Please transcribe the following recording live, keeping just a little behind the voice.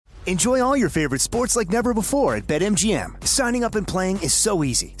Enjoy all your favorite sports like never before at BetMGM. Signing up and playing is so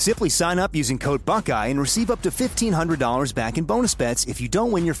easy. Simply sign up using code Buckeye and receive up to $1,500 back in bonus bets if you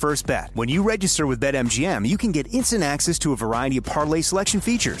don't win your first bet. When you register with BetMGM, you can get instant access to a variety of parlay selection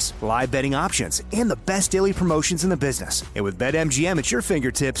features, live betting options, and the best daily promotions in the business. And with BetMGM at your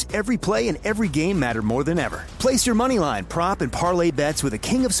fingertips, every play and every game matter more than ever. Place your moneyline, prop, and parlay bets with the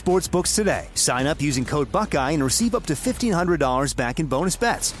king of sportsbooks today. Sign up using code Buckeye and receive up to $1,500 back in bonus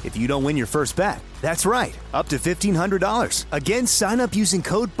bets if you don't win your first bet. That's right, up to $1,500. Again, sign up using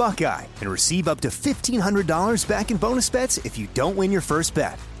code Buckeye and receive up to $1,500 back in bonus bets if you don't win your first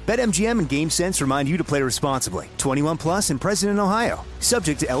bet. BetMGM and GameSense remind you to play responsibly. 21 plus and present in Ohio.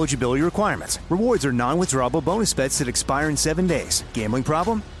 Subject to eligibility requirements. Rewards are non-withdrawable bonus bets that expire in 7 days. Gambling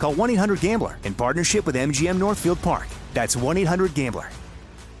problem? Call 1-800-GAMBLER in partnership with MGM Northfield Park. That's 1-800-GAMBLER.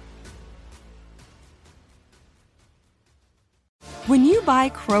 When you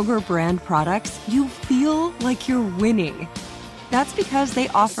buy Kroger brand products, you feel like you're winning. That's because they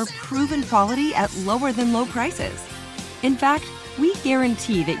offer proven quality at lower than low prices. In fact, we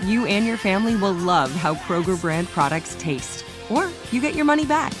guarantee that you and your family will love how Kroger brand products taste, or you get your money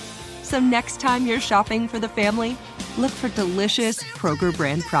back. So next time you're shopping for the family, look for delicious Kroger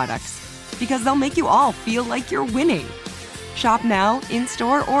brand products, because they'll make you all feel like you're winning. Shop now,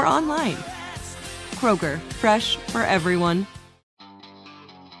 in-store, or online. Kroger, fresh for everyone.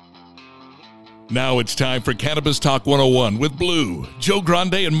 Now it's time for Cannabis Talk 101 with Blue, Joe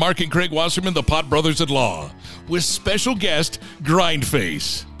Grande, and Mark and Craig Wasserman, the Pot Brothers-at-Law, with special guest,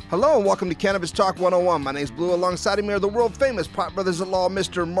 Grindface. Hello and welcome to Cannabis Talk 101. My name's Blue. Alongside me are the world-famous Pot Brothers-at-Law,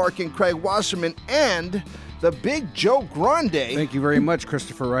 Mr. Mark and Craig Wasserman, and the big Joe Grande. Thank you very much,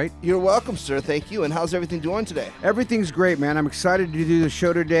 Christopher Wright. You're welcome, sir. Thank you. And how's everything doing today? Everything's great, man. I'm excited to do the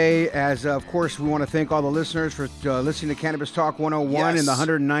show today. As, of course, we want to thank all the listeners for listening to Cannabis Talk 101 in the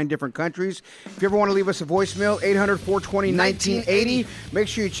 109 different countries. If you ever want to leave us a voicemail, 800-420-1980. Make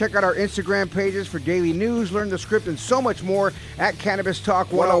sure you check out our Instagram pages for daily news, learn the script, and so much more at Cannabis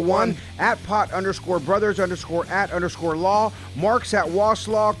Talk 101, at pot_brothers_at_law. Mark's at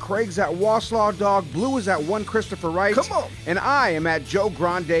Waslaw, Craig's at Waslaw Dog, Blue is at One Christopher Wright. Come on. And I am at Joe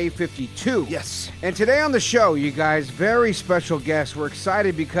Grande 52. Yes. And today on the show, you guys, very special guest. We're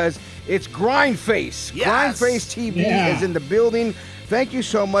excited because it's Grindface. Yes. Grindface TV is in the building. Thank you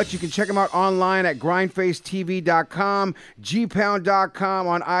so much. You can check him out online at grindfacetv.com, gpound.com,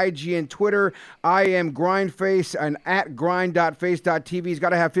 on IG and Twitter. I am Grindface and at grind.face.tv. He's got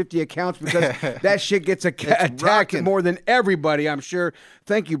to have 50 accounts because that shit gets attacked more than everybody, I'm sure.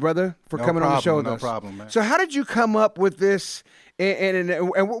 Thank you, brother, for coming on the show with us. No problem, man. So how did you come up with this? And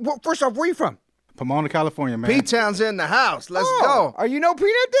first off, where are you from? Pomona, California, man. P-Town's in the house. Let's go. Are you know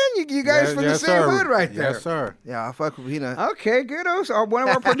Peanut then? You guys from the same hood right there. Yes, sir. Yeah, I fuck with Peanut. Okay, good. So one of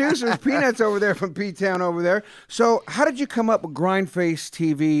our producers, Peanut's over there from P-Town over there. So how did you come up with Grindface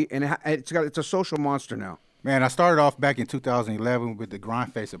TV? And it's a social monster now. Man, I started off back in 2011 with the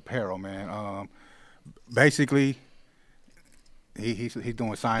Grindface apparel, man. Basically, he's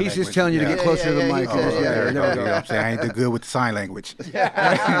doing sign language. He's just telling you to get closer to the mic. There we go. I'm saying I ain't too good with the sign language.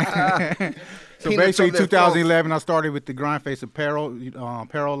 So basically, 2011, I started with the Grindface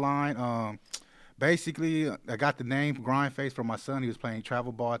apparel line. Basically, I got the name Grindface from my son. He was playing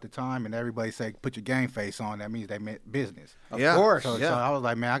travel ball at the time, and everybody said, "Put your game face on." That means they meant business. Of course. So I was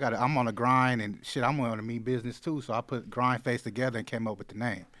like, man, I'm on a grind, and shit, I'm on to mean business too. So I put Grindface together and came up with the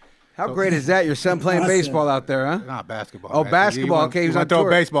name. How great is that? Your son playing baseball out there, huh? Not basketball. Oh, basketball. Okay, he's on tour.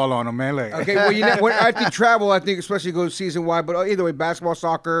 Throw baseball on him, man. Like. Okay, well, I think travel, especially goes season-wide, but either way, basketball,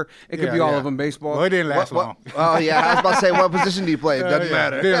 soccer, it could be all of them, baseball. Well, it didn't last long. Oh, yeah, I was about to say, what position do you play? It doesn't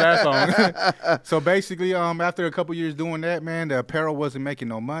matter. It didn't last long. So basically, after a couple years doing that, man, the apparel wasn't making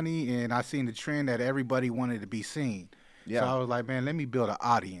no money, and I seen the trend that everybody wanted to be seen. Yeah. So I was like, man, let me build an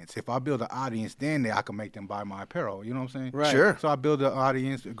audience. If I build an audience, then I can make them buy my apparel. You know what I'm saying? Right. Sure. So I built an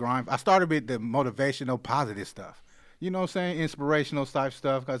audience, I started with the motivational, positive stuff. You know what I'm saying? Inspirational type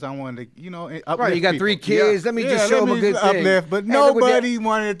stuff because I wanted to, uplift right, you got people. 3 kids. Let me just show them a good uplift, thing. But nobody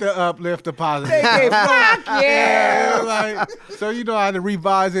wanted to uplift the positive. Hey, fuck yeah! So, I had to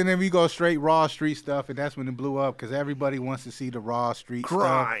revise it, and then we go straight raw street stuff, and that's when it blew up because everybody wants to see the raw street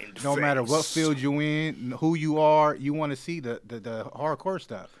stuff. No matter what field you in, who you are, you want to see the hardcore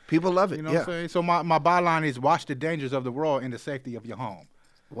stuff. People love it. You know what I'm saying? So my byline is watch the dangers of the world in the safety of your home.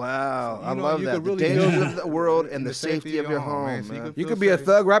 Wow, So, I love that. The dangers of the world and the safety of your home, man. You could be a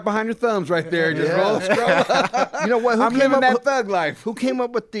thug right behind your thumbs right there. Just roll, scroll. You know what? I'm living that thug life. Who came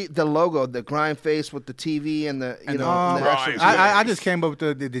up with the logo, the grind face with the TV and the I just came up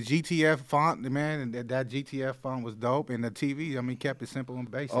with the GTF font, man, and that GTF font was dope, and the TV, I mean, kept it simple and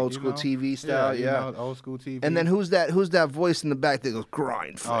basic. Old school TV style, old school TV. And then who's that voice in the back that goes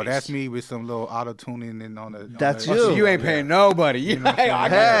grind face? Oh, that's me with some little auto tuning and on the. That's you. you. So you ain't paying nobody. You know, I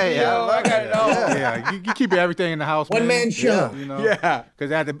got it all. Yeah, you keep everything in the house. One man show. You know, Yeah.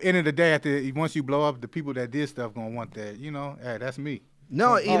 Because at the end of the day, once you blow up, the people that did stuff gonna want that. You know, hey, that's me.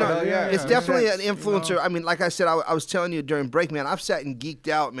 No, it's definitely an influencer. You know? I mean, like I said, I was telling you during break, man, I've sat and geeked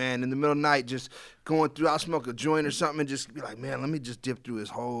out, man, in the middle of the night, just going through. I'll smoke a joint or something and just be like, man, let me just dip through his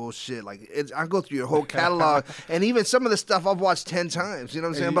whole shit. Like, I go through your whole catalog, and even some of the stuff I've watched 10 times. You know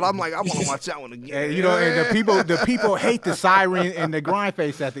what I'm saying? But I'm like, I want to watch that one again. And, you know, and the people hate the siren and the grind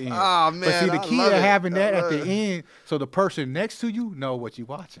face at the end. Oh man! But see, the key to having that at the end, so the person next to you know what you're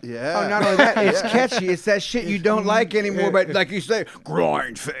watching. Yeah. Oh, not only that, it's catchy. It's that shit you don't like anymore, but like you say,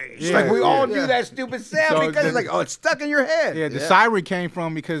 grind face. Yeah, Like we all do yeah. that stupid sound So because it's like, oh, it's stuck in your head. Yeah, the siren came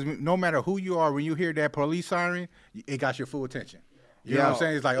from because no matter who you are, when you hear that police siren, it got your full attention. You know what I'm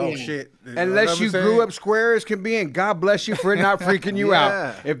saying? It's like, oh shit. Unless you grew up square as can be, and God bless you for it not freaking you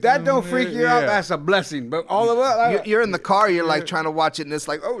out. If that don't freak you out, that's a blessing. But all of us, You're in the car, you're like trying to watch it, and it's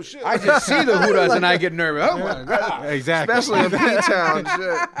like, oh shit. I just see the hoodas and I get nervous. Oh my God. Exactly. Especially in P-Town.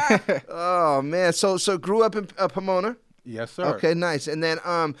 Shit. Oh man. So grew up in Pomona. Yes, sir. Okay, nice. And then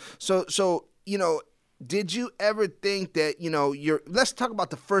so you know, did you ever think that, you know, let's talk about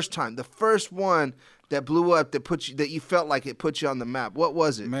the first one that blew up, that you felt like it put you on the map. What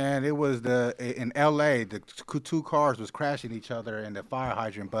was it? Man, it was in L.A., the two cars was crashing each other and the fire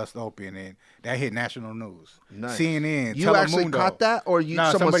hydrant bust open, and that hit national news. Nice. CNN, You Telemundo. actually caught that, or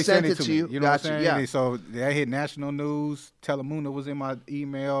someone somebody sent it to to me. you? You know what I'm saying? Yeah. And so that hit national news. Telemundo was in my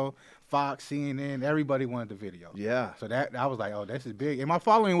email. Fox, CNN, everybody wanted the video. Yeah. So that I was like, oh, this is big. And my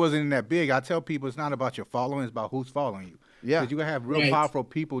following wasn't that big. I tell people it's not about your following, it's about who's following you. Yeah. Because you can have real powerful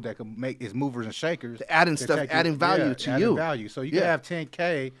people that can make as movers and shakers. Adding value to you. Value. So you can have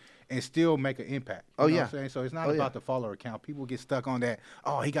 10K and still make an impact. You know what I'm saying? So it's not about the follower count. People get stuck on that,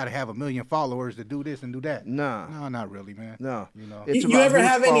 oh, he got to have 1 million followers to do this and do that. No, not really, man. No. You know. You ever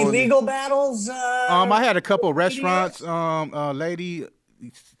have any legal battles? I had a couple of restaurants. Lady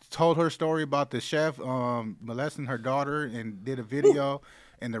told her story about the chef molesting her daughter and did a video.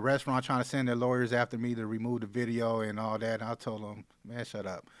 And the restaurant trying to send their lawyers after me to remove the video and all that. And I told them, man, shut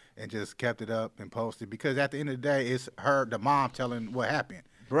up. And just kept it up and posted. Because at the end of the day, it's the mom telling what happened.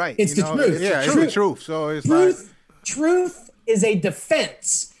 Right. It's the truth. It's the truth. So it's truth is a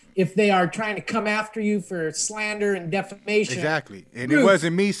defense if they are trying to come after you for slander and defamation. Exactly. And it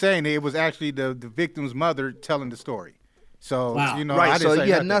wasn't me saying it. It was actually the victim's mother telling the story. So, you know, I didn't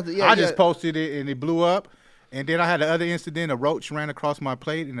say nothing. I just posted it and it blew up. And then I had the other incident. A roach ran across my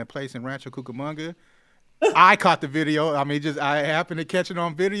plate in a place in Rancho Cucamonga. I caught the video. I mean, I happened to catch it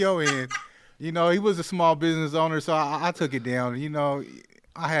on video. And, you know, he was a small business owner, so I took it down. You know,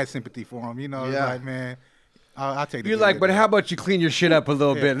 I had sympathy for him. You know, like, man, I'll take the You're like, but how about you clean your shit up a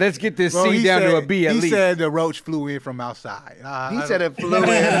little bit? Let's get this C down to a B at least. He said the roach flew in from outside. He said it flew in.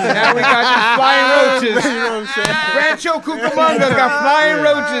 Now we got these flying roaches. You know what I'm saying? Rancho Cucamonga got flying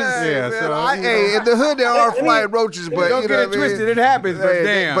roaches. Yeah, so hey, in the hood there are flying roaches, but don't you get know it what I mean? twisted. It happens, but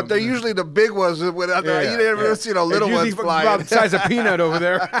damn. But they're usually the big ones. You never see the little ones flying. About the size of peanut over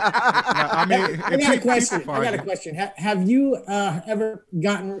there. I mean, I got a question. Have you ever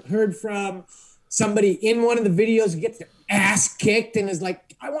heard from somebody in one of the videos who gets their ass kicked and is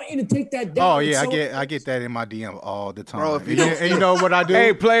like, I want you to take that down? Oh yeah, I get that in my DM all the time. Bro, and you know what I do?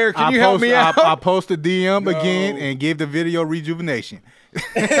 Hey player, can you help me out? I post a DM again and give the video rejuvenation.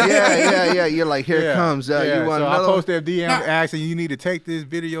 Yeah. You're like, here it comes. You want I posted a DM asking you need to take this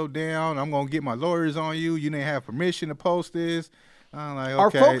video down. I'm gonna get my lawyers on you. You didn't have permission to post this. I'm like, okay.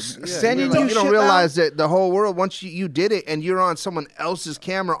 Are folks sending you don't shit realize that the whole world, once you did it and you're on someone else's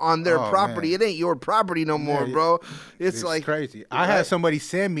camera on their property, it ain't your property no more, bro. It's like crazy. I had somebody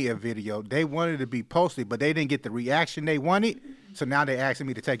send me a video. They wanted to be posted, but they didn't get the reaction they wanted. So now they're asking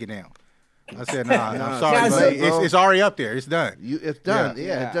me to take it down. I said, nah, I'm sorry, but it's already up there. It's done. It's done.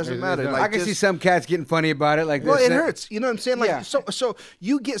 Yeah, it doesn't matter. Like, I can see some cats getting funny about it. Like, it hurts. You know what I'm saying? Like, so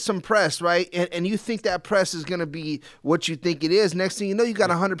you get some press, right? And you think that press is gonna be what you think it is. Next thing you know, you got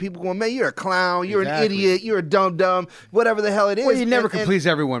 100 people going, man, you're a clown, you're an idiot, you're a dumb, whatever the hell it is. Well, you never can please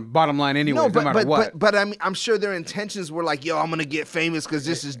everyone. Bottom line, anyway, no matter what. But I mean, I'm sure their intentions were like, yo, I'm gonna get famous because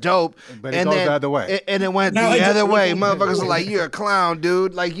this is dope. But it goes the other way. And it went the other way. Motherfuckers are like, you're a clown,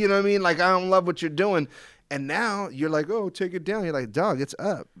 dude. Like, you know what I mean? Like, I don't love what you're doing. And now you're like, oh, take it down. You're like, dog, it's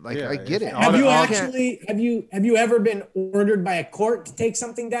up. Like, I get it. Have you ever been ordered by a court to take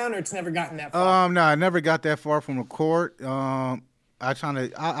something down, or it's never gotten that far? No, I never got that far from a court. I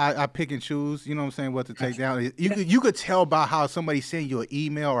pick and choose, you know what I'm saying, what to take down. You could tell by how somebody send you an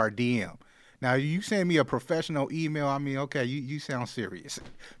email or a DM. Now, you send me a professional email, I mean, okay, you sound serious.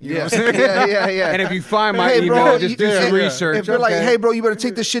 You know what I'm saying? Yeah. And if you find my email, just do some research. If they're like, hey, bro, you better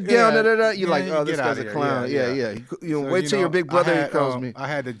take this shit down, you're like, oh, this guy's a clown. Yeah. You know, wait till your big brother calls me. I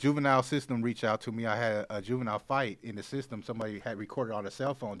had the juvenile system reach out to me. I had a juvenile fight in the system. Somebody had recorded on a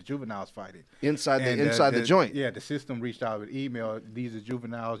cell phone, the juveniles fighting. Inside the joint. Yeah, the system reached out with email, these are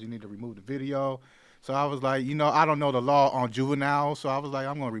juveniles, you need to remove the video. So I was like, I don't know the law on juveniles, so I was like,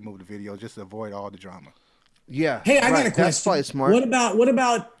 I'm going to remove the video just to avoid all the drama. Yeah. Hey, I got a question. That's probably smart. What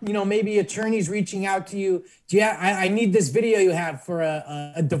about maybe attorneys reaching out to you? I need this video you have for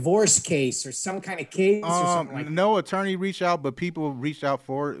a divorce case or some kind of case or something like that? No attorney reached out, but people reached out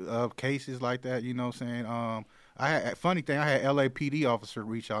for cases like that, you know what I'm saying? Funny thing, I had LAPD officer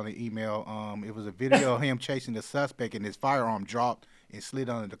reach out in the email. It was a video of him chasing the suspect and his firearm dropped and slid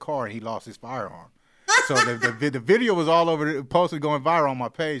under the car and he lost his firearm. So the video was all over, posted going viral on my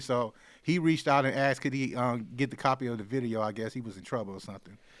page. So he reached out and asked could he get the copy of the video. I guess he was in trouble or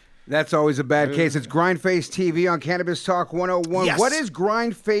something. That's always a bad case. It's Grindface TV on Cannabis Talk 101. Yes. What is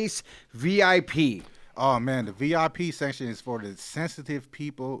Grindface VIP? Oh, man, the VIP section is for the sensitive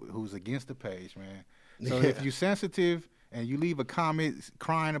people who's against the page, man. So if you're sensitive and you leave a comment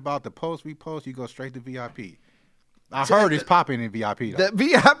crying about the post we post, you go straight to VIP. I heard it's popping in VIP, though. The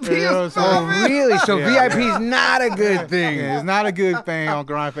VIP is really? So VIP is not a good thing. Yeah, it's not a good thing on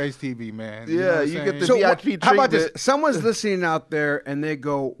Grindface TV, man. Yeah, you get the VIP treatment. How about this? Someone's listening out there and they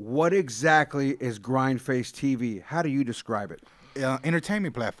go, what exactly is Grindface TV? How do you describe it?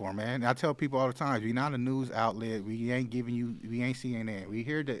 Entertainment platform, man. I tell people all the time, we're not a news outlet. We ain't CNN. We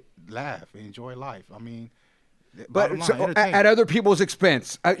here to laugh and enjoy life. I mean, but at other people's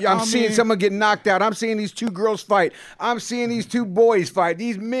expense. I'm seeing someone get knocked out. I'm seeing these two girls fight. I'm seeing these two boys fight.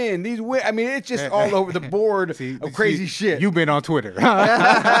 These men, these women. I mean, it's just all over the board of crazy shit. You've been on Twitter.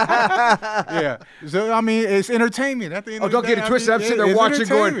 Yeah. So, I mean, it's entertainment. At the end of don't the day, get it twisted. I'm sitting there watching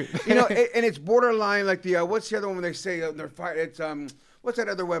going, and it's borderline like the, what's the other one when they say they're fighting? It's, what's that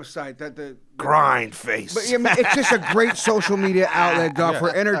other website? Grindface. But it's just a great social media outlet, dog,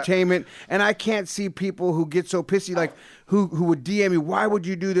 for entertainment. And I can't see people who get so pissy, like who would DM me, why would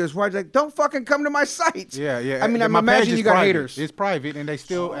you do this? Why? Like, don't fucking come to my site. Yeah. I mean, I'm imagining you got haters. It's private, and they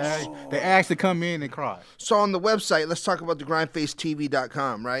still they ask to come in and cry. So on the website, let's talk about the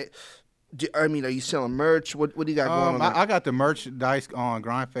grindfacetv.com, right? Are you selling merch? What do you got going on? I got the merchandise on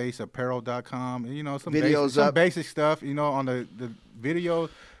grindfaceapparel.com. And, some videos basic stuff. On the video,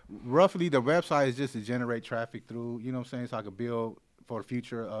 roughly the website is just to generate traffic through. You know what I'm saying? So I could build for the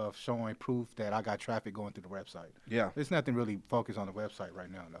future of showing proof that I got traffic going through the website. Yeah. There's nothing really focused on the website right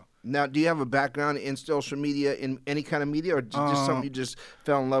now, though. Now, do you have a background in social media, in any kind of media, or just something you just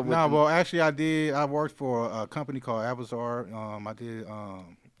fell in love with? No, well, actually, I did. I worked for a company called Avazar. I did,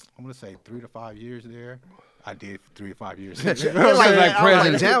 I'm going to say 3 to 5 years there. I did 3 to 5 years. Like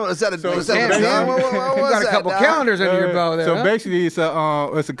president. Damn, is that a you got a couple calendars under your belt there. So basically, it's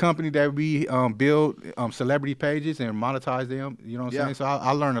a company that we build celebrity pages and monetize them. You know what I'm saying? So I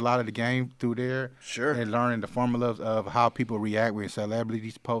learned a lot of the game through there. Sure. And learning the formulas of how people react when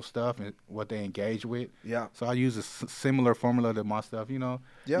celebrities post stuff and what they engage with. Yeah. So I use a similar formula to my stuff. Yeah.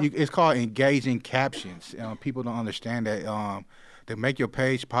 It's called engaging captions. People don't understand that. To make your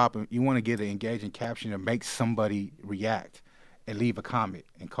page pop, you want to get an engaging caption and make somebody react and leave a comment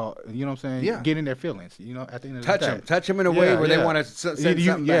and call. You know what I'm saying? Yeah. Get in their feelings. At the end of the day. Touch them in a way where they want to send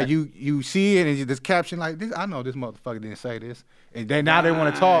something back. You see it and this caption like this. I know this motherfucker didn't say this, and now they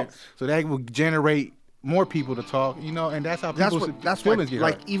want to talk, so that will generate more people to talk. And that's how people's feelings get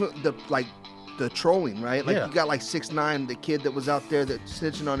hurt. Even the trolling, right? Like you got 6ix9ine, the kid that was out there that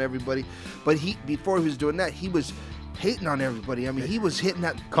snitching on everybody, but before he was doing that, he was hating on everybody. I mean, he was hitting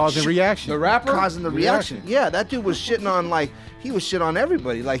that causing reaction. The rapper causing the reaction. Yeah, that dude was shitting on he was shit on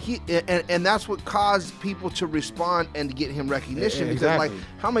everybody. Like and that's what caused people to respond and to get him recognition. Because like,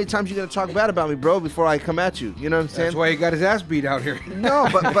 how many times you gonna talk bad about me, bro, before I come at you? You know what I'm saying? That's why he got his ass beat out here. No,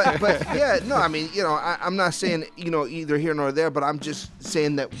 but yeah, no. I mean, you know, I'm not saying either here nor there, but I'm just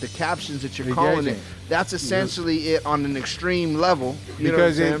saying that the captions that you're calling it, that's essentially it on an extreme level.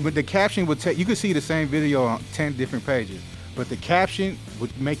 Because but the caption would take, you could see the same video on 10 different pages, but the caption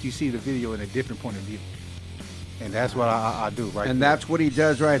would make you see the video in a different point of view. And that's what I do right And that's what he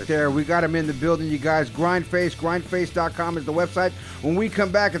does right there. We got him in the building, you guys. Grindface, grindface.com is the website. When we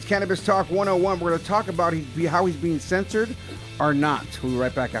come back, it's Cannabis Talk 101. We're going to talk about how he's being censored or not. We'll be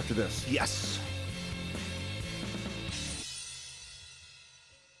right back after this. Yes.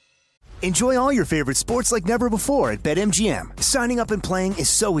 Enjoy all your favorite sports like never before at BetMGM. Signing up and playing is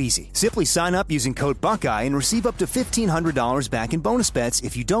so easy. Simply sign up using code Buckeye and receive up to $1,500 back in bonus bets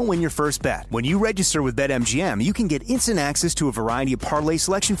if you don't win your first bet. When you register with BetMGM, you can get instant access to a variety of parlay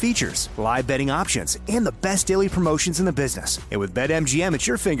selection features, live betting options, and the best daily promotions in the business. And with BetMGM at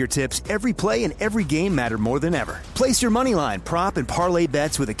your fingertips, every play and every game matter more than ever. Place your moneyline, prop, and parlay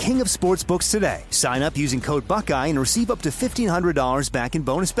bets with the king of sportsbooks today. Sign up using code Buckeye and receive up to $1,500 back in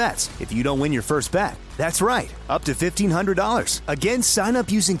bonus bets if you don't win your first bet. That's right, up to $1,500. Again, sign up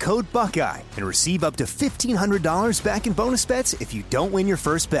using code Buckeye and receive up to $1,500 back in bonus bets if you don't win your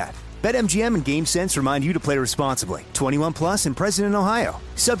first bet. BetMGM and GameSense remind you to play responsibly. 21 plus and present in Ohio.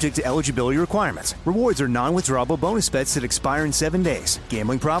 Subject to eligibility requirements. Rewards are non-withdrawable bonus bets that expire in 7 days.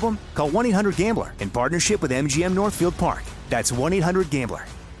 Gambling problem? Call 1-800-GAMBLER in partnership with MGM Northfield Park. That's 1-800-GAMBLER.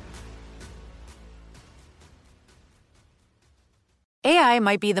 AI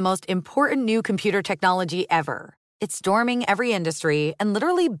might be the most important new computer technology ever. It's storming every industry, and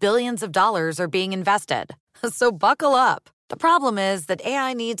literally billions of dollars are being invested. So buckle up. The problem is that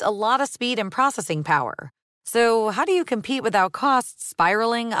AI needs a lot of speed and processing power. So how do you compete without costs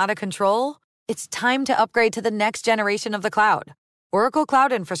spiraling out of control? It's time to upgrade to the next generation of the cloud. Oracle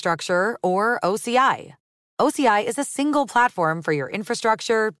Cloud Infrastructure, or OCI. OCI is a single platform for your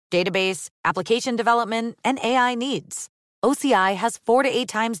infrastructure, database, application development, and AI needs. OCI has 4 to 8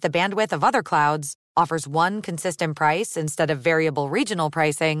 times the bandwidth of other clouds, offers one consistent price instead of variable regional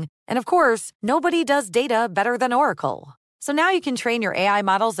pricing, and of course, nobody does data better than Oracle. So now you can train your AI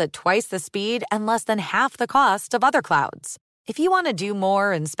models at twice the speed and less than half the cost of other clouds. If you want to do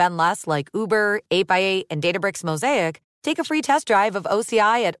more and spend less like Uber, 8x8, and Databricks Mosaic, take a free test drive of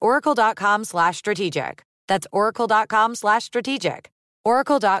OCI at oracle.com/strategic. That's oracle.com/strategic.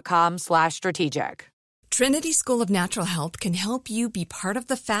 Oracle.com/strategic. Trinity School of Natural Health can help you be part of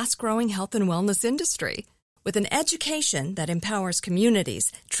the fast-growing health and wellness industry. With an education that empowers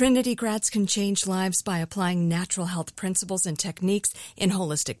communities, Trinity grads can change lives by applying natural health principles and techniques in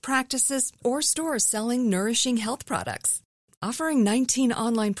holistic practices or stores selling nourishing health products. Offering 19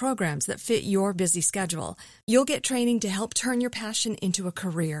 online programs that fit your busy schedule, you'll get training to help turn your passion into a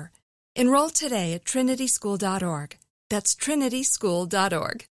career. Enroll today at trinityschool.org. That's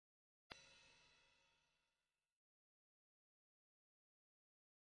trinityschool.org.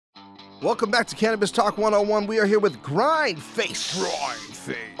 Welcome back to Cannabis Talk 101. We are here with Grindface.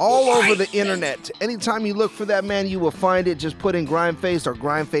 All over the internet. Anytime you look for that, man, you will find it. Just put in Grindface or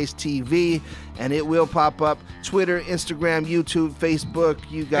Grindface TV, and it will pop up. Twitter, Instagram, YouTube, Facebook,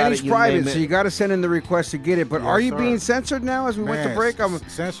 you got and it. And he's private, so you got to send in the request to get it. But yes, are you sir. being censored now as we went to break?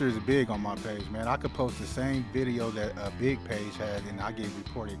 Censor is big on my page, man. I could post the same video that a big page had, and I get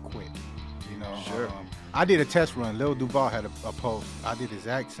reported quick. You know, sure. I did a test run. Lil Duval had a post. I did the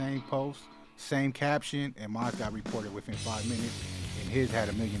exact same post, same caption, and mine got reported within 5 minutes, and his had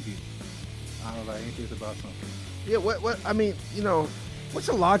 1 million views. I don't know, ain't this about something? Yeah, what? I mean, you know, what's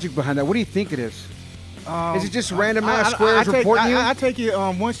the logic behind that? What do you think it is? Is it just random ass squares reporting you? I take it.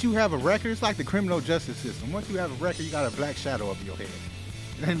 Once you have a record, it's like the criminal justice system. Once you have a record, you got a black shadow over your head.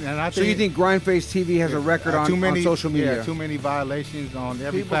 And I think, so you think Grindface TV has a record on social media? Yeah, too many violations on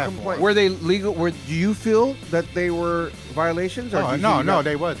every platform. Were they legal? Do you feel that they were violations? Or no,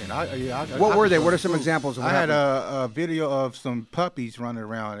 they wasn't. What were they? What are some examples of what happened? I had a video of some puppies running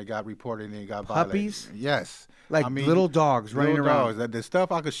around and it got reported and it got violated. Puppies? Yes. Like little dogs running around. Dogs. The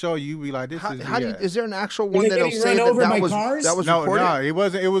stuff I could show you, be like, this is. Is there an actual one that'll say that was reported? No, it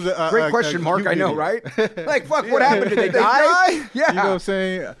wasn't. It was a great question, Mark. I know, right? Like, fuck, what happened? Did they die? Yeah. You know what I'm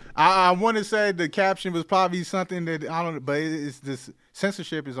saying? I want to say the caption was probably something that I don't know, but it's this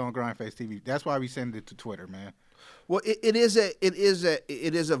Censorship is on Grindface TV. That's why we send it to Twitter, man. Well, it is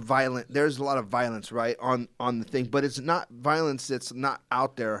a violent. There's a lot of violence, right, on the thing, but it's not violence that's not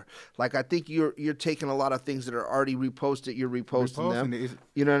out there. Like I think you're taking a lot of things that are already reposted. You're reposting them.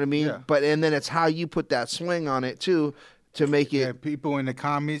 You know what I mean? Yeah. But and then it's how you put that swing on it too to make it. Yeah, people in the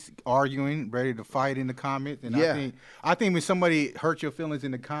comments arguing, ready to fight in the comments. And I think when somebody hurts your feelings in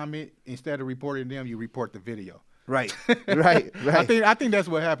the comment, instead of reporting them, you report the video. Right, right. I think that's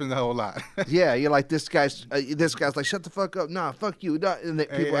what happens a whole lot. Yeah, you're like this guy's like shut the fuck up. Nah, fuck you. And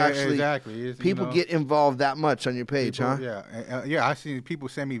people actually people get involved that much on your page, people, huh? Yeah, yeah. I see people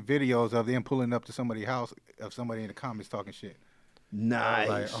send me videos of them pulling up to somebody's house of somebody in the comments talking shit. Nice.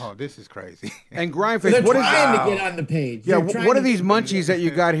 Like, oh, this is crazy. And Grindface, they're what is trying to get on the page? Yeah, what are these munchies that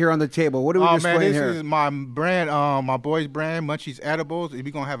you got here on the table? What are we displaying here? This is my brand, my boy's brand, Munchies Edibles. We're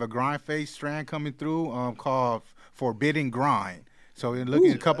gonna have a Grindface strand coming through, called Forbidden Grind. So in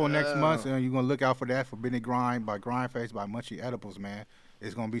looking a couple next months, and you're gonna look out for that Forbidden Grind by Grindface by Munchie Edibles, man.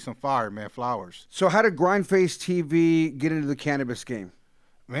 It's gonna be some fire, man. Flowers. So how did Grindface TV get into the cannabis game?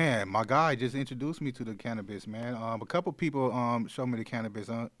 Man, my guy just introduced me to the cannabis, man. A couple people showed me the cannabis.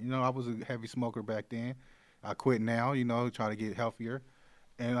 You know, I was a heavy smoker back then. I quit now, you know, trying to get healthier.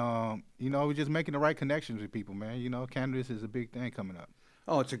 And, you know, we're just making the right connections with people, man. You know, cannabis is a big thing coming up.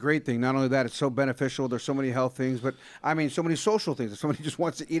 Oh, it's a great thing. Not only that, it's so beneficial. There's so many health things, but, I mean, so many social things. If somebody just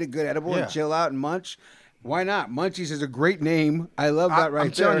wants to eat a good edible and chill out and munch, why not? Munchies is a great name. I love that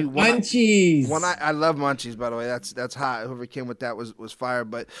I'm telling you, Munchies. I love Munchies, by the way. That's hot. Whoever came with that was fire.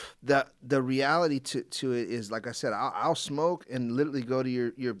 But the reality to it is, like I said, I'll smoke and literally go to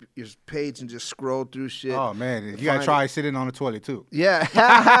your page and just scroll through shit. Oh man, you gotta try sitting on the toilet too. Yeah.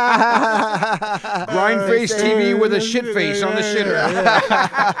 Grindface TV with a shit face on the shitter.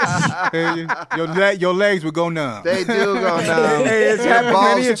 Your legs would go numb. They do go numb. Hey, it's happened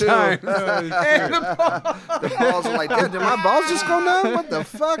many a time. The balls are like, did my balls just go numb? What the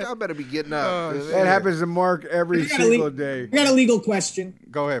fuck? I better be getting up. That happens to Mark every single day. I got a legal question.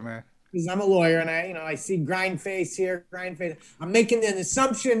 Go ahead, man. Because I'm a lawyer and I see Grindface here, Grindface. I'm making an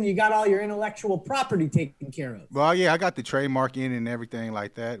assumption you got all your intellectual property taken care of. Well, yeah, I got the trademark in and everything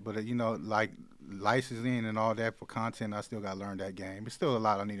like that. But, you know, like licensing and all that for content, I still got to learn that game. There's still a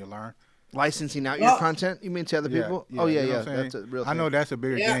lot I need to learn. Licensing out your content? You mean to other people? Yeah, oh, yeah, you know yeah. That's a real thing. I know that's a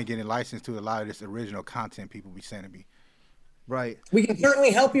bigger thing, getting licensed to a lot of this original content people be sending me. Right. We can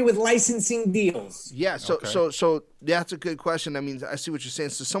certainly help you with licensing deals. Yeah, so that's a good question. I mean, I see what you're saying.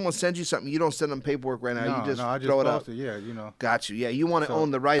 So someone sends you something, you don't send them paperwork right now. You just throw it out. Yeah, you know. Got you. Yeah, you want to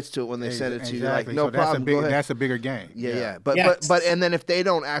own the rights to it when they send it to you. Like, no problem. That's a bigger game. Yeah. But and then if they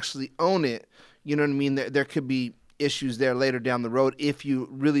don't actually own it, you know what I mean? There could be issues there later down the road if you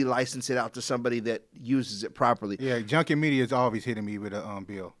really license it out to somebody that uses it properly. Yeah, Junkie Media is always hitting me with a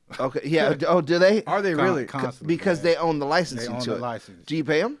bill. Okay, yeah. Oh, do they? Are they really? Constantly, because they own the licensing they own to the it. License. Do you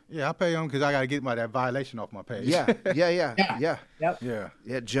pay them? Yeah, I pay them because I got to get that violation off my page. Yeah. Yep.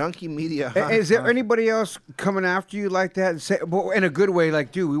 Yeah, Junkie Media. Is there anybody else coming after you like that? And say, well, in a good way,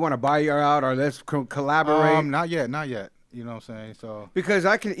 like, dude, we want to buy you out or let's collaborate? Not yet. You know what I'm saying? So because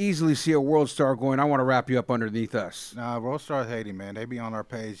I can easily see a World Star going, I want to wrap you up underneath us. Nah, World Star's hating, man. They be on our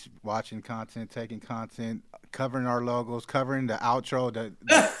page watching content, taking content, covering our logos, covering the outro. The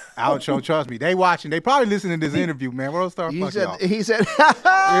outro, trust me, they watching. They probably listening to this interview, man. World Star, He fuck said, y'all. he said, You know what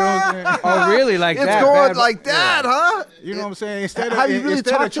I'm saying? Oh, really? Like it's that? going like that, huh? You know what I'm saying? Have you really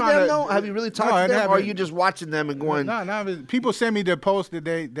talked to them, though? Have you really talked to them, or are you just watching them and going? No. People send me the post that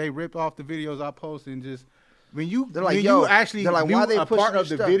they rip off the videos I post and just. When you actually mute why they a part of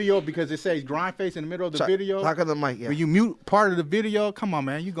the video because it says Grindface in the middle of the video. Talk on the mic, yeah. When you mute part of the video, come on,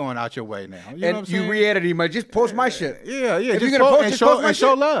 man, you going out your way now. You know what I'm saying? You re-edited him. Just post my shit. Yeah. If just you're gonna post, and my show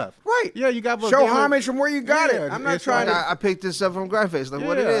shit. love. Right. Yeah, you got to show homage from where you got it. I'm not trying to. I picked this up from Grindface. Like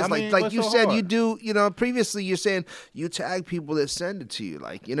what it is. Like you said, you do. You know, previously you're saying you tag people that send it to you.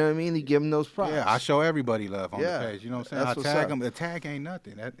 Like you know what I mean. You give them those props. Yeah, I show everybody love on the page. You know what I'm saying? I tag them. The tag ain't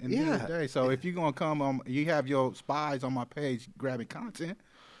nothing. At the end of the day. So if you're gonna come, you have your spies on my page grabbing content.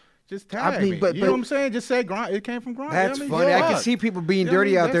 Just tag me. You know what I'm saying? Just say Grind. It came from Grind. That's funny. I can see people being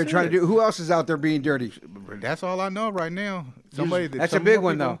dirty out there trying to do. Who else is out there being dirty? That's all I know right now. That's a big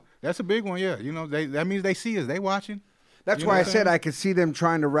one, though. That's a big one. Yeah. You know, that means they see us. They watching. That's why I said I could see them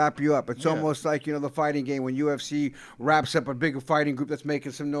trying to wrap you up. It's almost like, you know, the fighting game when UFC wraps up a bigger fighting group that's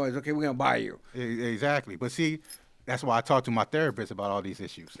making some noise. Okay, we're gonna buy you. Exactly. But see. That's why I talked to my therapist about all these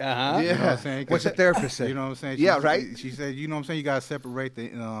issues. Uh-huh. You know what I'm saying? What's the therapist say? You know what I'm saying? She said, you know what I'm saying? You got to separate the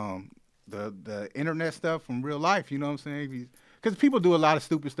internet stuff from real life. You know what I'm saying? because people do a lot of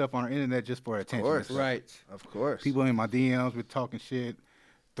stupid stuff on the internet just for attention. Of course, right? Of course. People in my DMs with talking shit,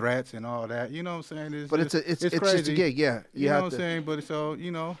 threats, and all that. You know what I'm saying? It's it's crazy. just a gig, yeah. You know what I'm saying? But so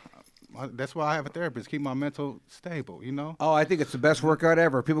that's why I have a therapist, keep my mental stable, Oh, I think it's the best workout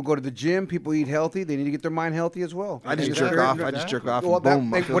ever. People go to the gym, people eat healthy, they need to get their mind healthy as well. I just jerk off. Well, and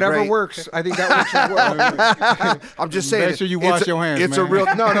boom, I feel whatever great. works. I think that works as well. I'm just saying. Make sure you wash your hands, It's man. a real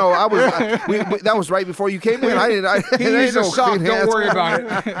no. I was that was right before you came in. I didn't. He used a sock. Don't worry about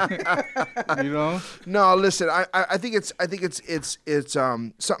it. No, listen. I think it's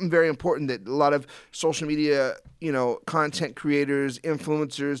something very important that a lot of social media, content creators,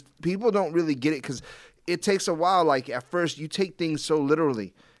 influencers, people don't really get it because it takes a while. Like at first, you take things so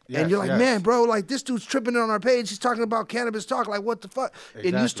literally. And you're like, man, bro, like this dude's tripping on our page. He's talking about cannabis talk. Like, what the fuck? Exactly.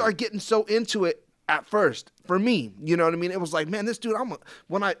 And you start getting so into it at first. For me, you know what I mean? It was like, man, this dude,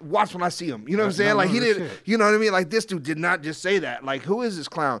 when I see him. You know what I'm saying? Like he did, you know what I mean? Like this dude did not just say that. Like, who is this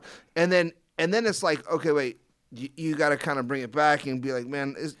clown? And then it's like, okay, wait. You got to kind of bring it back and be like,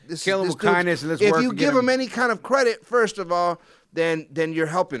 man, this kill him this with kindness and let's if work. If you and give him any kind of credit, first of all, then you're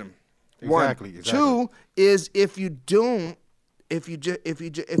helping him. Exactly. One. Two is if you don't, if you take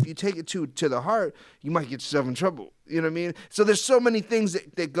it to the heart, you might get yourself in trouble. You know what I mean? So there's so many things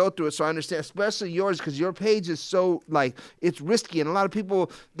that go through it. So I understand, especially yours, because your page is so it's risky, and a lot of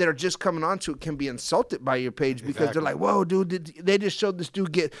people that are just coming onto it can be insulted by your page because they're like, "Whoa, dude! They just showed this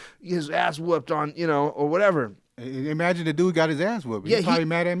dude get his ass whooped on, or whatever." Imagine the dude got his ass whooped. He's probably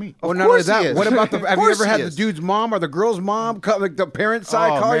mad at me. Well, not only that, what about have you ever had the dude's mom or the girl's mom, like the parent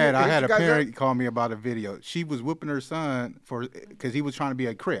side call you? Oh, man, I had a parent call me about a video. She was whooping her son because he was trying to be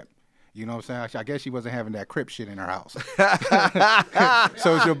a Crip. You know what I'm saying? I guess she wasn't having that Crip shit in her house.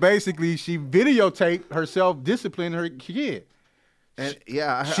 So basically, she videotaped herself disciplining her kid. And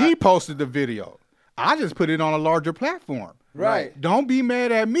she posted the video. I just put it on a larger platform. Right. Don't be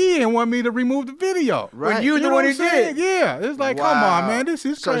mad at me and want me to remove the video. Right. When you the one who did. Yeah. It's like, come on, man. This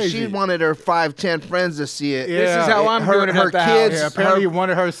is crazy. So she wanted her 5-10 friends to see it. Yeah. This is how I'm doing it her at the kids. house. Yeah, apparently one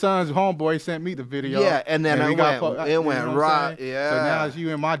of her son's homeboys sent me the video. Yeah, and then it went right. Yeah. So now it's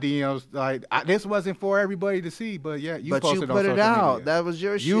you in my DMs. Like, this wasn't for everybody to see, but yeah, you posted you put on it out. Media. That was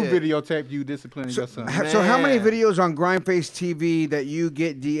your shit. You videotaped you disciplining your son. So how many videos on Grindface TV that you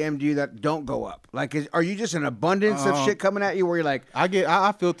get DM'd you that don't go up? Like, are you just an abundance of shit coming at you where you're like,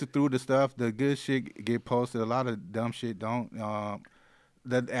 I filter through the stuff. The good shit get posted. A lot of dumb shit don't.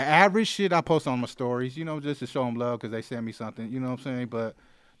 The average shit I post on my stories, just to show them love because they send me something. You know what I'm saying? But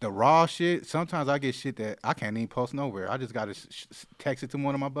the raw shit, sometimes I get shit that I can't even post nowhere. I just got to text it to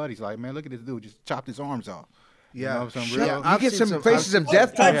one of my buddies. Like, man, look at this dude. Just chopped his arms off. Yeah. You get some faces of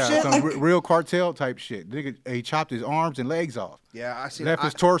death type shit? Some real cartel type shit. Nigga, he chopped his arms and legs off. Yeah, I see. Left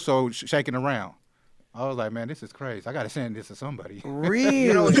his torso shaking around. I was like, man, this is crazy. I got to send this to somebody. Really?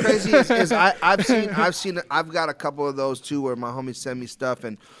 You know what's crazy is I've got a couple of those too where my homies send me stuff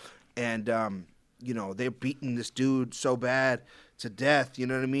and they're beating this dude so bad to death, you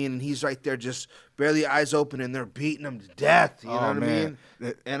know what I mean? And he's right there just barely eyes open and they're beating him to death, you know what I mean?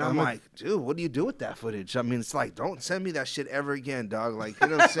 And I'm like, dude, what do you do with that footage? I mean, it's like, don't send me that shit ever again, dog. Like, you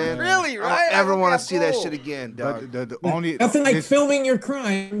know what I'm saying? Really, right? I don't ever want to see that shit again, dog. The only nothing like filming your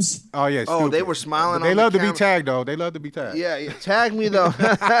crimes. Oh, yeah, oh, they were smiling. They love to be tagged, though. They love to be tagged. Yeah, tag me, though.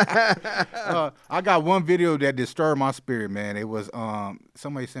 I got one video that disturbed my spirit, man. It was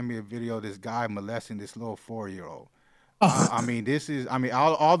somebody sent me a video of this guy molesting this little 4-year-old. I mean,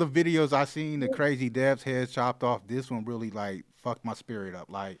 all the videos I seen, the crazy deaths, heads chopped off. This one really fucked my spirit up.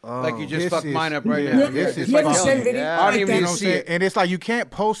 Like you just fucked mine up right now. This is you ever send videos I don't even see it. And it's like you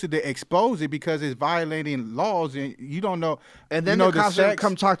can't post it to expose it because it's violating laws and you don't know. And then the cops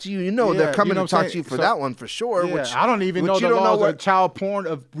come talk to you. They're coming to talk to you for that one for sure. Yeah, which I don't even know the laws of child porn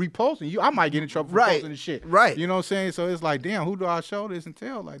of reposting. I might get in trouble for posting the shit. Right. You know what I'm saying? So it's like, damn, who do I show this and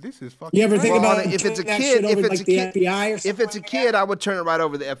tell? Like, this is fucking. You ever think about if it's a that kid? shit over, If it's like, a the kid, FBI or something if it's a kid, I would turn it right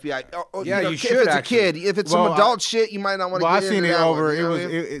over to the FBI. Yeah, you should. If it's actually. a kid, if it's some adult shit, you might not want to. Well, get I seen into it that over. one, you know what I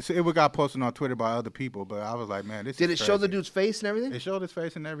mean? It got posted on Twitter by other people, but I was like, man, this. Did is it show the crazy. dude's face and everything? It showed his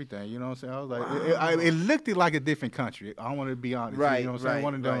face and everything. You know what I'm saying? I was like, it looked like a different country. I want to be honest. Right. You know what I'm saying?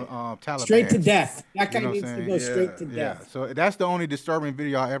 One of them Taliban. Straight to death. That guy You know needs what I'm to go saying? straight to Yeah. death. So that's the only disturbing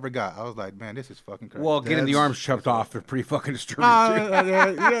video I ever got. I was like, man, this is fucking crazy. Well, getting the arms chopped off is pretty fucking disturbing.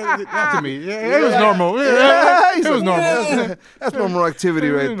 Not to me. Yeah, it was normal. Yeah, it was normal. That's normal activity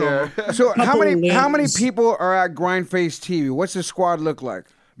right there. So how many people are at Grindface TV? What's the squad look like?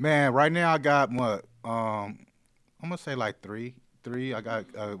 Man, right now I got what? I'm gonna say like three. I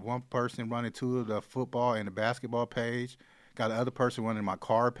got one person running 2 of the football and the basketball page, Got the other person running my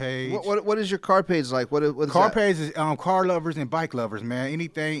car page. What is your car page like? What is car that? page is car lovers and bike lovers, man.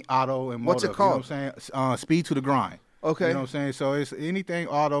 Anything auto and moto. What's it called? You know what I'm saying? Speed to the grind. Okay. You know what I'm saying? So it's anything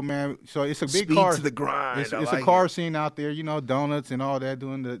auto, man. So it's a big Speed car. to the grind. It's like a car scene out there, you know, donuts and all that,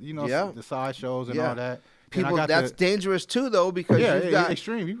 doing the, you know, Yeah. the side shows and Yeah. all that. People, that's dangerous too, though, because you've got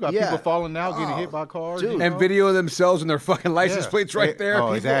extreme. You've got people falling out, getting hit by cars, dude. you know? And video themselves and their fucking license plates right there. Oh,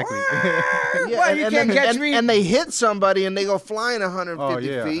 People, exactly. Well, you can't catch me. And they hit somebody and they go flying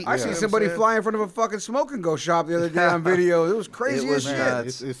 150 feet. I seen somebody fly in front of a fucking smoke and go shop the other day on video. It was crazy as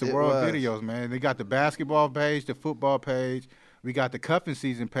shit. It's the world of videos, man. They got the basketball page, the football page. We got the cuffing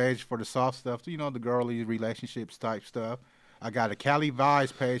season page for the soft stuff, you know, the girly relationships type stuff. I got a Cali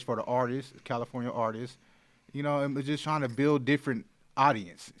Vibes page for the artists, California artists. You know, and we're just trying to build different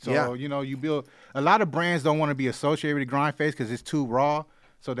audience. So, you know, you build – a lot of brands don't want to be associated with Grind Face because it's too raw.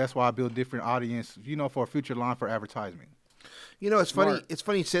 So that's why I build different audience, you know, for a future line for advertisement. You know, it's funny. It's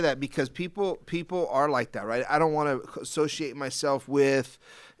funny you say that because people are like that, right? I don't want to associate myself with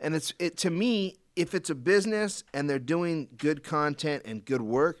 – and to me, if it's a business and they're doing good content and good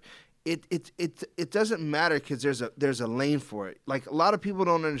work – It doesn't matter because there's a lane for it. Like a lot of people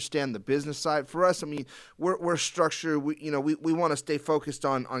don't understand the business side. For us, I mean, we're structured. We want to stay focused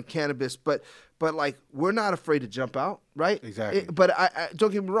on cannabis, but like we're not afraid to jump out, right? Exactly. But I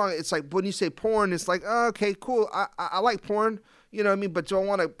don't get me wrong. It's like when you say porn, it's like okay, cool. I like porn, you know what I mean. But do I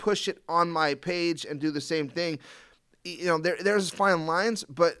want to push it on my page and do the same thing? You know, there's fine lines,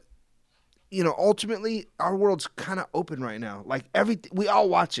 but. You know, ultimately, our world's kind of open right now. Like everything, we all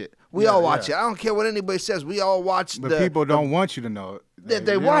watch it. We all watch it. I don't care what anybody says. We all watch. But people don't want you to know it.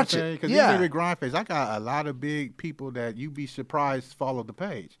 They watch it. Because even with Grind Face, I got a lot of big people that you'd be surprised follow the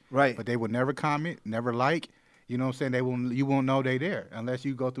page. Right. But they would never comment, never like. You know what I'm saying? You won't know they there unless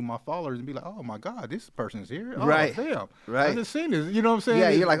you go through my followers and be like, oh my God, this person's here. Oh, right. Damn. Right. I just seen this. You know what I'm saying? Yeah,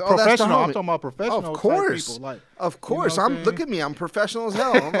 you're like, oh, professional. that's the homie. I'm talking about professional. Of course. Type people. Like, of course. you know Look at me. I'm professional as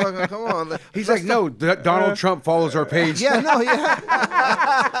hell. I'm like, come on. He's like, no, Donald Trump follows our page. Yeah, no,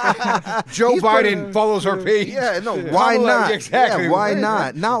 Joe Biden follows our page. Yeah, no, why not? Exactly. Yeah, why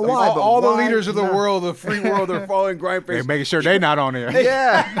not? Not why, but all why the leaders of the not? world, the free world, are following Grind Face. They're making sure they're not on there.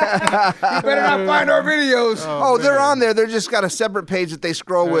 Yeah. You better not find our videos. Oh, they're on there. They're just got a separate page that they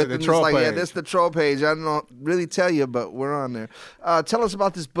scroll with. The and troll it's like, page. this is the troll page. I don't really tell you, but we're on there. Tell us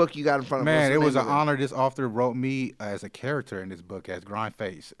about this book you got in front of us. Man, it was an honor. This author wrote me as a character in this book, as Grind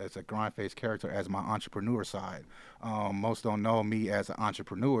Face, as a Grind Face character, as my entrepreneur side. Most don't know me as an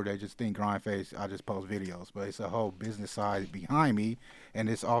entrepreneur. They just think Grind Face, I just post videos. But it's a whole business side behind me. And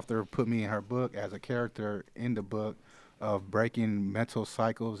this author put me in her book as a character in the book of breaking mental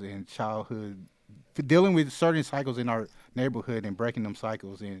cycles in childhood, dealing with certain cycles in our neighborhood and breaking them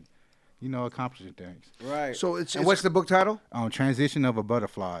cycles and, you know, accomplishing things. Right. So what's the book title? Transition of a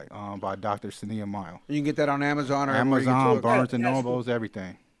Butterfly by Dr. Sania Mile. You can get that on Amazon or Amazon, Barnes & Nobles,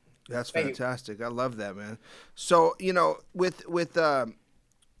 everything. That's fantastic. I love that, man. So, you know, with the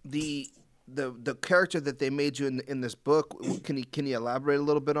character that they made you in this book, can you elaborate a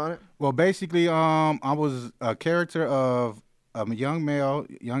little bit on it? Well, basically, I was a character of a young male,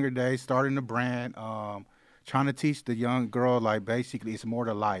 younger days, starting a brand, trying to teach the young girl, like, basically it's more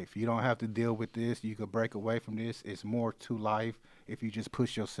to life. You don't have to deal with this. You could break away from this. It's more to life if you just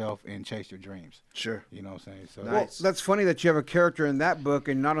push yourself and chase your dreams. Sure. You know what I'm saying? So Well, that's funny that you have a character in that book,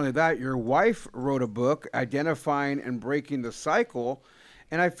 and not only that, your wife wrote a book identifying and breaking the cycle.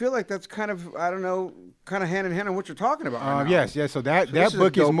 And I feel like that's kind of, I don't know, kind of hand in hand on what you're talking about right now. Yes. So that this is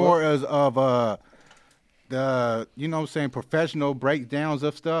book a is dope more book. of the, you know what I'm saying, professional breakdowns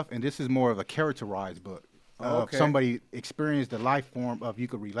of stuff, and this is more of a characterized book. Okay. Somebody experienced the life form of you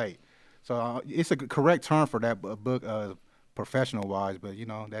could relate. So it's a correct term for that book, professional-wise, but, you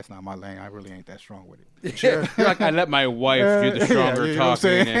know, that's not my lane. I really ain't that strong with it. Sure. Like I let my wife do the stronger you know what I'm talking,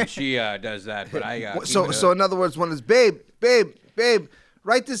 saying? and she does that. But I So in other words, one is babe,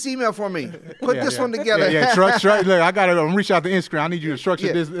 write this email for me. Put this one together. Yeah. Structure. Look, I gotta reach out to Instagram. I need you to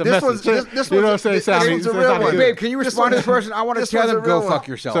structure this message. You know what I'm saying? This one's a real one. Babe, can you respond to this person? I want to this tell one's them, a real go one. fuck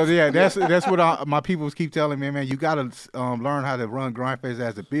yourself. So yeah, that's what my people keep telling me, man. You gotta learn how to run Grind Face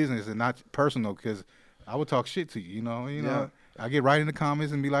as a business and not personal, because I would talk shit to you. You know. I get right in the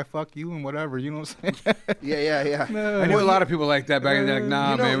comments and be like, "Fuck you" and whatever. You know what I'm saying? Yeah. I knew a lot of people like that back in the day. Like,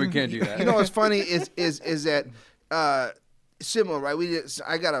 nah, man, we can't do that. You know what's funny is that similar, right?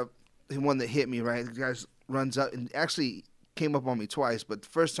 I got one that hit me, right? The guy runs up and actually came up on me twice, but the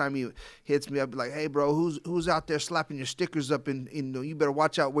first time he hits me, I'd be like, "Hey, bro, who's out there slapping your stickers up? And you better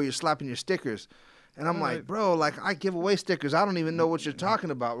watch out where you're slapping your stickers." And I'm like, bro, like I give away stickers. I don't even know what you're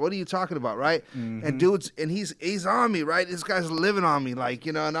talking about. What are you talking about, right? And dudes, and he's on me, right? This guy's living on me, like,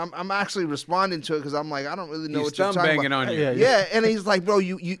 you know. And I'm actually responding to it because I'm like, I don't really know what you're talking about. On you. Yeah, and he's like, bro,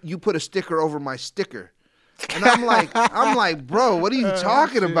 you put a sticker over my sticker. And I'm like, bro, what are you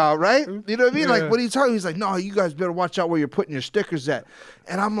talking about, right? You know what I mean? Like, what are you talking? He's like, no, you guys better watch out where you're putting your stickers at.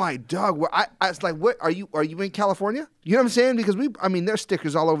 And I'm like, dog, I was like, what are you in California? You know what I'm saying? Because there's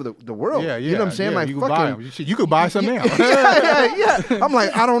stickers all over the world. Yeah. You know what I'm saying? Yeah, like, you can buy them. You could buy some now. yeah. I'm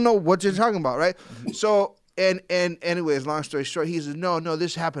like, I don't know what you're talking about, right? So. And anyways, long story short, he said, no,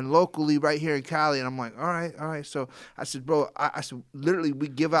 this happened locally right here in Cali. And I'm like, all right. So I said, bro, I said, literally, we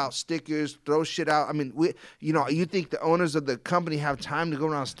give out stickers, throw shit out. I mean, you think the owners of the company have time to go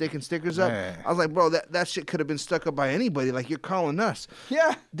around sticking stickers up? Man. I was like, bro, that shit could have been stuck up by anybody. Like, you're calling us.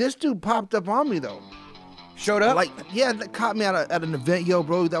 Yeah. This dude popped up on me, though. Showed up? Like, yeah, that caught me at an event. Yo,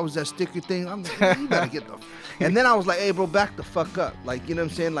 bro, that was that sticker thing. I'm like, you gotta get the... And then I was like, hey, bro, back the fuck up. Like, you know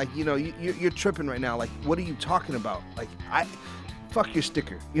what I'm saying? Like, you know, you're tripping right now. Like, what are you talking about? Like, fuck your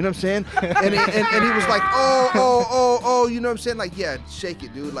sticker. You know what I'm saying? And he was like, oh, you know what I'm saying? Like, yeah, shake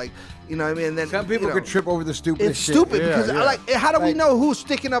it, dude. Like, you know what I mean? And then, some people could trip over the stupidest It's shit. stupid because, how do we know who's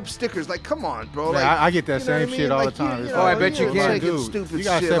sticking up stickers? Like, come on, bro. Like, I get that same shit all the time. I bet you can. Dude, you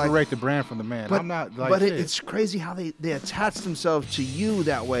gotta separate the brand from the man. But, I'm not like but it's crazy how they attach themselves to you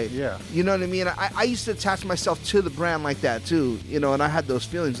that way. Yeah. You know what I mean? I used to attach myself to the brand like that too, you know, and I had those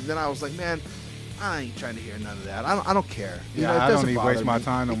feelings. And then I was like, man, I ain't trying to hear none of that. I don't care. You know, I don't doesn't even waste my me.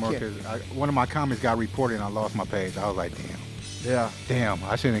 time no more because one of my comments got reported and I lost my page. I was like, damn. Yeah. Damn,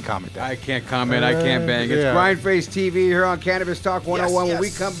 I shouldn't comment that. I can't comment. I can't bang. It's Grindface TV here on Cannabis Talk 101. When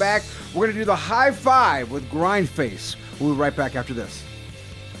we come back, we're going to do the high five with Grindface. We'll be right back after this.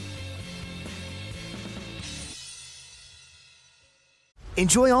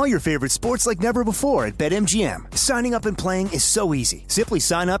 Enjoy all your favorite sports like never before at BetMGM. Signing up and playing is so easy. Simply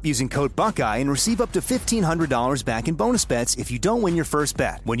sign up using code Buckeye and receive up to $1,500 back in bonus bets if you don't win your first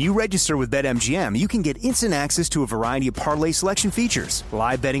bet. When you register with BetMGM, you can get instant access to a variety of parlay selection features,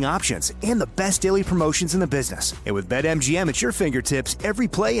 live betting options, and the best daily promotions in the business. And with BetMGM at your fingertips, every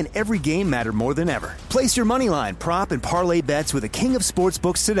play and every game matter more than ever. Place your moneyline, prop, and parlay bets with the king of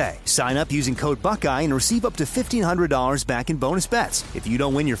sportsbooks today. Sign up using code Buckeye and receive up to $1,500 back in bonus bets if you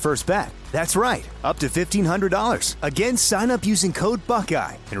don't win your first bet. That's right, up to $1,500. Again, sign up using code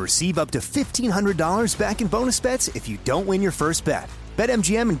Buckeye and receive up to $1,500 back in bonus bets if you don't win your first bet.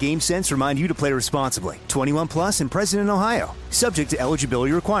 BetMGM and GameSense remind you to play responsibly. 21 plus and present in Ohio. Subject to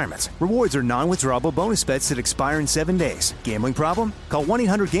eligibility requirements. Rewards are non-withdrawable bonus bets that expire in 7 days. Gambling problem? Call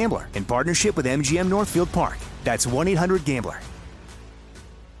 1-800-GAMBLER in partnership with MGM Northfield Park. That's 1-800-GAMBLER.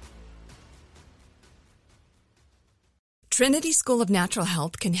 Trinity School of Natural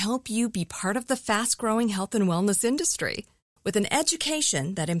Health can help you be part of the fast-growing health and wellness industry. With an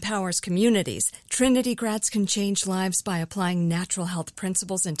education that empowers communities, Trinity grads can change lives by applying natural health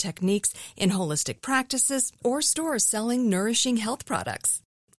principles and techniques in holistic practices or stores selling nourishing health products.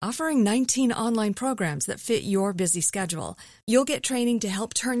 Offering 19 online programs that fit your busy schedule, you'll get training to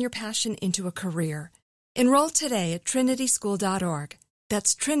help turn your passion into a career. Enroll today at trinityschool.org.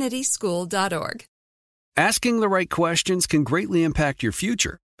 That's trinityschool.org. Asking the right questions can greatly impact your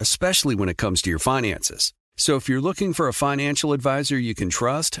future, especially when it comes to your finances. So if you're looking for a financial advisor you can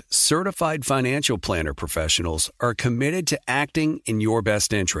trust, certified financial planner professionals are committed to acting in your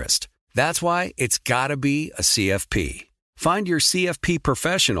best interest. That's why it's got to be a CFP. Find your CFP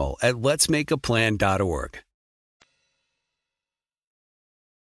professional at letsmakeaplan.org.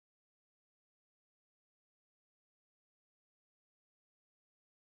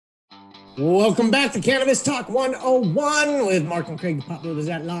 Welcome back to Cannabis Talk 101 with Mark and Craig, the Pop Brothers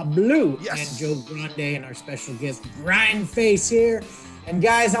at La Blue, and Joe Grande and our special guest, Grindface here. And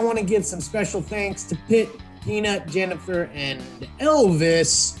guys, I want to give some special thanks to Pitt, Peanut, Jennifer, and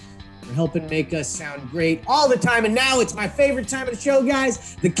Elvis for helping make us sound great all the time. And now it's my favorite time of the show,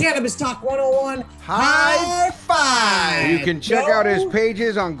 guys, the Cannabis Talk 101 High Five. You can check out his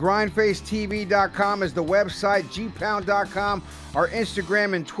pages on grindfacetv.com is the website, gpound.com, our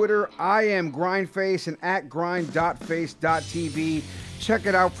Instagram and Twitter. I am Grindface and at grind.face.tv. Check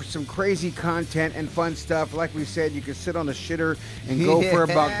it out for some crazy content and fun stuff. Like we said, you can sit on the shitter and go for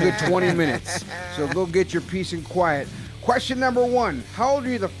about good 20 minutes. So go get your peace and quiet. Question number one. How old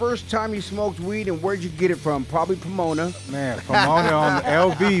were you the first time you smoked weed and where'd you get it from? Probably Pomona. Man, Pomona on the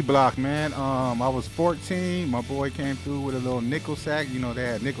LV block, man. I was 14. My boy came through with a little nickel sack. You know, they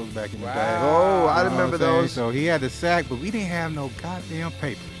had nickels back in the day. Oh, I remember those. So he had the sack, but we didn't have no goddamn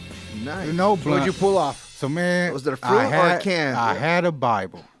papers. Nice. No blunt. What'd you pull off? So, man, was it a fruit or a can? I had a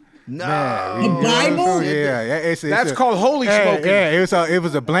Bible. No. The Bible? Yeah. That's called holy smoking. Yeah, it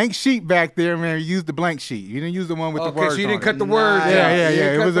was a blank sheet back there, man. We used the blank sheet. You didn't use the one with the words. Okay, so you didn't on cut it. the words. Yeah.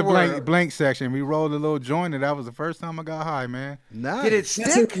 It was a blank section. We rolled a little joint, and that was the first time I got high, man. Nice. Did it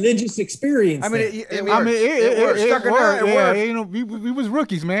That's stick? a religious experience. I mean, then. it worked. It Stuck in there. It worked. worked. You know, we was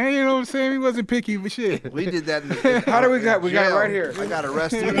rookies, man. You know what I'm saying? We wasn't picky for shit. We did that. How do we got? We got it right here. I got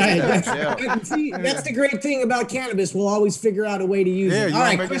arrested. Right. See, that's the great thing about cannabis. We'll always figure out a way to use it. you All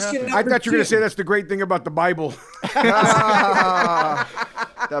right, wanna make it question happen. number I thought you were going to 2. say that's the great thing about the Bible.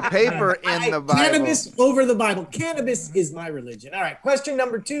 The paper in the Bible. Cannabis over the Bible. Cannabis is my religion. All right, question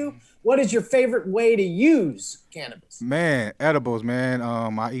number 2. What is your favorite way to use cannabis? Man, edibles, man.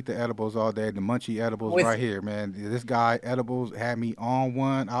 I eat the edibles all day. The munchie edibles right here, man. This guy, edibles, had me on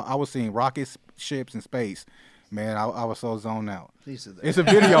one. I was seeing rocket ships in space. Man, I was so zoned out. It's a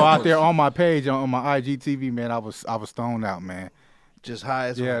video out there on my page on my IGTV, man. I was stoned out, man. Just high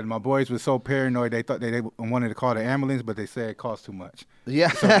as well. My boys were so paranoid. They thought they wanted to call the ambulance, but they said it cost too much.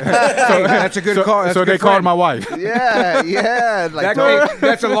 Yeah. So that's a good call. That's so a good they called my wife. Yeah. Like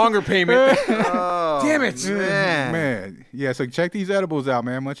that's a longer payment. Damn it, man. Yeah. So check these edibles out,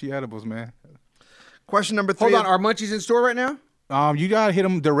 man. Munchie edibles, man. Question number 3. Hold on, are munchies in store right now? You gotta hit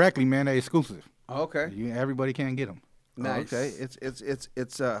them directly, man. They're exclusive. Okay. Everybody can't get them. Nice. Okay.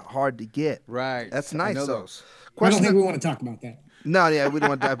 It's hard to get. Right. That's nice. I know though. those. I don't think we want to talk about that. No, yeah, we don't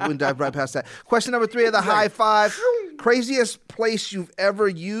want to dive. We dive right past that. Question number 3 of the high five: craziest place you've ever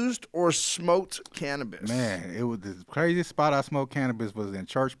used or smoked cannabis? Man, it was the craziest spot I smoked cannabis was in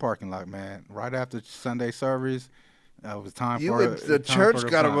church parking lot, man. Right after Sunday service, it was time You for and the church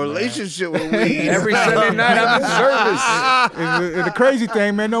got a relationship with weed. Every Sunday night after service. It's the crazy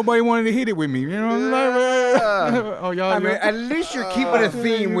thing, man. Nobody wanted to hit it with me. You know, oh y'all. I mean, at least you're keeping a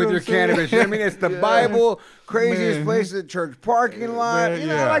theme with your cannabis. You know what I mean? It's the Bible, craziest place, the church parking lot. You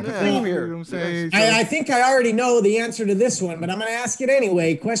know, I like the theme here. You know what I'm saying? I think I already know the answer to this one, but I'm going to ask it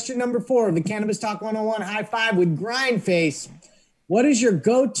anyway. Question number 4 of the Cannabis Talk 101 High Five with Grindface. What is your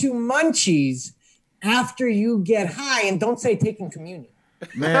go-to munchies after you get high? And don't say taking communion.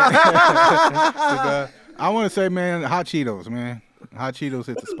 Man, I want to say, man, hot Cheetos, man. Hot Cheetos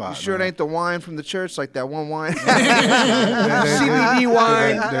hit the spot. You sure it ain't the wine from the church, like that one wine? CBD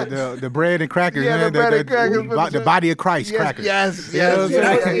wine. The bread and crackers, Yeah, man. the bread and crackers. The body of Christ crackers. Yes.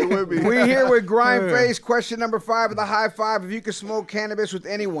 We're here with Grindface. Question number 5 of the high five. If you could smoke cannabis with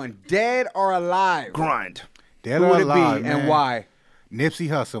anyone, dead or alive, Grind. Dead who or would it alive, be man. and why? Nipsey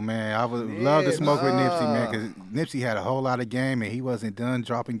Hussle, man. I would love to smoke with Nipsey, man, because Nipsey had a whole lot of game, and he wasn't done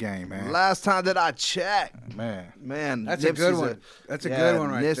dropping game, man. Last time that I checked, man, that's a good one. That's a good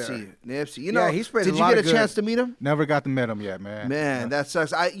one right there. Nipsey. You know, yeah, he's did you get a chance to meet him? Never got to meet him yet, man. Man, that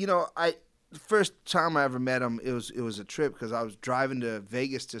sucks. The first time I ever met him, it was a trip because I was driving to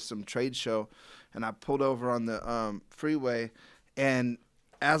Vegas to some trade show, and I pulled over on the freeway, and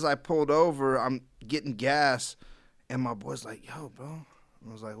as I pulled over, I'm getting gas. And my boy's like, yo, bro. I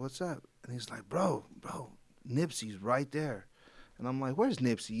was like, what's up? And he's like, bro, Nipsey's right there. And I'm like, where's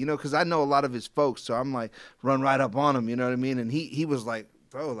Nipsey? You know, because I know a lot of his folks. So I'm like, run right up on him, you know what I mean? And he was like,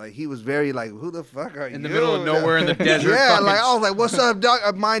 bro, like he was very like, who the fuck are you? In the middle of nowhere in the desert. Yeah, like I was like, what's up,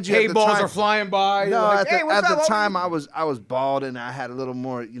 dog? Mind you, hay at the balls time, are flying by. No, like, at the time I was bald and I had a little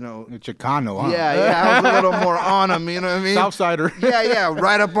more, you know, Chicano, huh? Yeah, I was a little more on him, you know what I mean? Southsider. Yeah,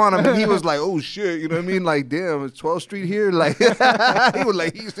 right up on him. And he was like, oh shit, you know what I mean? Like, damn, it's 12th Street here. Like he was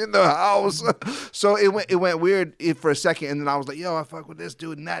like, he's in the house. So it went weird for a second, and then I was like, yo, I fuck with this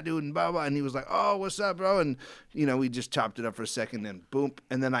dude and that dude and blah blah. And he was like, oh, what's up, bro? And you know, we just chopped it up for a second, then boom.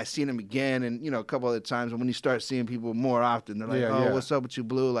 And then I seen him again, and you know, a couple other times. And when you start seeing people more often, they're like, what's up with you,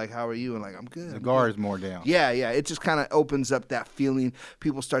 Blue? Like, how are you? And like, I'm good. The guard is more down. Yeah. It just kind of opens up that feeling.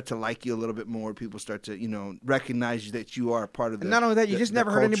 People start to like you a little bit more. People start to, you know, recognize you that you are a part of the. And not only that, you just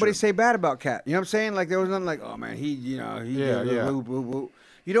never heard culture. anybody say bad about Cat. You know what I'm saying? Like there was nothing like, oh man, he whoop, whoop, whoop.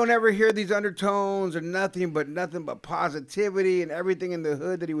 You don't ever hear these undertones or nothing but positivity and everything in the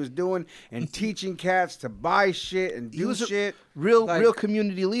hood that he was doing and teaching cats to buy shit and do shit. Real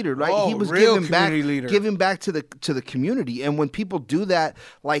community leader, right? Oh, He was real giving back, community leader. giving back to the community. And when people do that,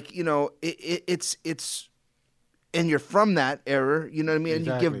 like, you know, it's and you're from that era, you know what I mean?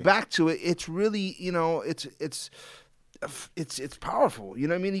 Exactly. And you give back to it. It's really, you know, it's powerful. You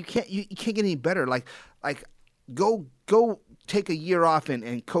know what I mean? You can't get any better. Like go take a year off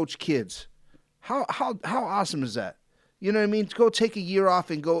and coach kids. How awesome is that? You know what I mean? Go take a year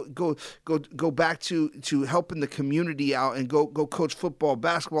off and go back to helping the community out and go coach football,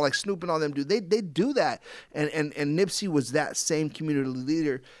 basketball, like Snoop and all them do. They do that. And Nipsey was that same community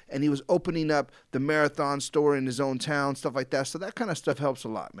leader, and he was opening up the Marathon store in his own town, stuff like that. So that kind of stuff helps a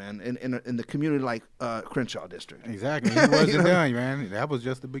lot, man, in the community like Crenshaw District. Exactly. He wasn't done, man. That was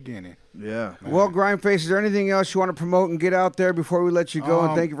just the beginning. Yeah. Man. Well, Grindface, is there anything else you want to promote and get out there before we let you go?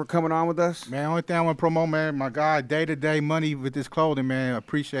 And thank you for coming on with us. Man, only thing I want to promote, man, my guy, Day-to-Day Money with this clothing, man.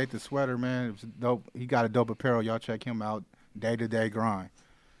 Appreciate the sweater, man. It was dope. He got a dope apparel. Y'all check him out. Day-to-Day Grind.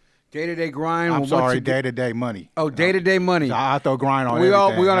 Day-to-day grind. I'm sorry, day-to-day money. Oh, day-to-day money. I throw grind on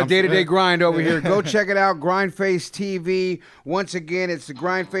everything. We on a day-to-day day grind over here. Go check it out, Grindface TV. Once again, it's the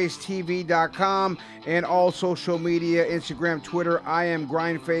grindfacetv.com and all social media, Instagram, Twitter. I am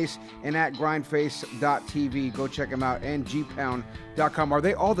Grindface and at grindface.tv. Go check them out. And gpound.com. Are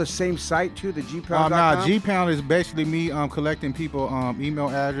they all the same site, too, the gpound.com? Nah, Gpound is basically me collecting people email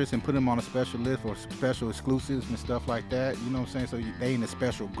address and putting them on a special list for special exclusives and stuff like that. You know what I'm saying? So they in a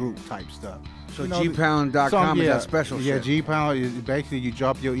special group type stuff. So gpound.com is that special shit? Yeah, Gpound is basically you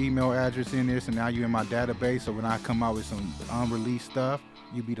drop your email address in there, so now you're in my database. So when I come out with some unreleased stuff,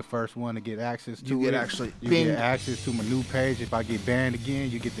 you be the first one to get access to it. You get access to my new page. If I get banned again,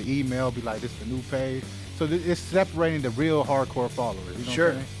 you get the email, be like, this is the new page. So it's separating the real hardcore followers. You know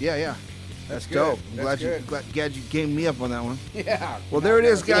sure. Yeah. That's dope. Glad you gave me up on that one. Yeah. Well, there it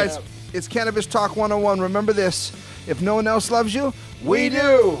is, guys. It's Cannabis Talk 101. Remember this. If no one else loves you, we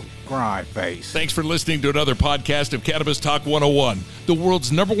do. Grindface. Thanks for listening to another podcast of Cannabis Talk 101, the world's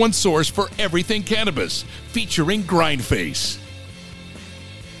 #1 source for everything cannabis, featuring Grindface.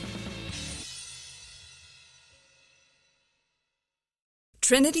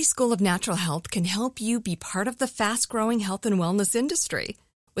 Trinity School of Natural Health can help you be part of the fast-growing health and wellness industry.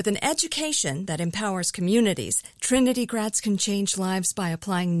 With an education that empowers communities, Trinity grads can change lives by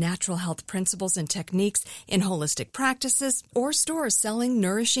applying natural health principles and techniques in holistic practices or stores selling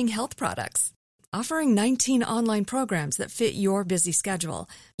nourishing health products. Offering 19 online programs that fit your busy schedule,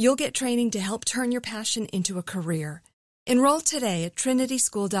 you'll get training to help turn your passion into a career. Enroll today at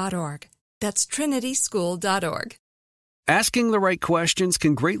trinityschool.org. That's trinityschool.org. Asking the right questions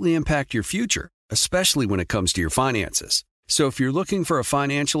can greatly impact your future, especially when it comes to your finances. So if you're looking for a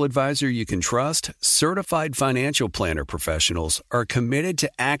financial advisor you can trust, certified financial planner professionals are committed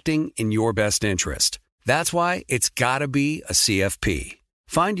to acting in your best interest. That's why it's got to be a CFP.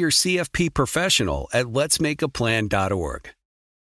 Find your CFP professional at letsmakeaplan.org.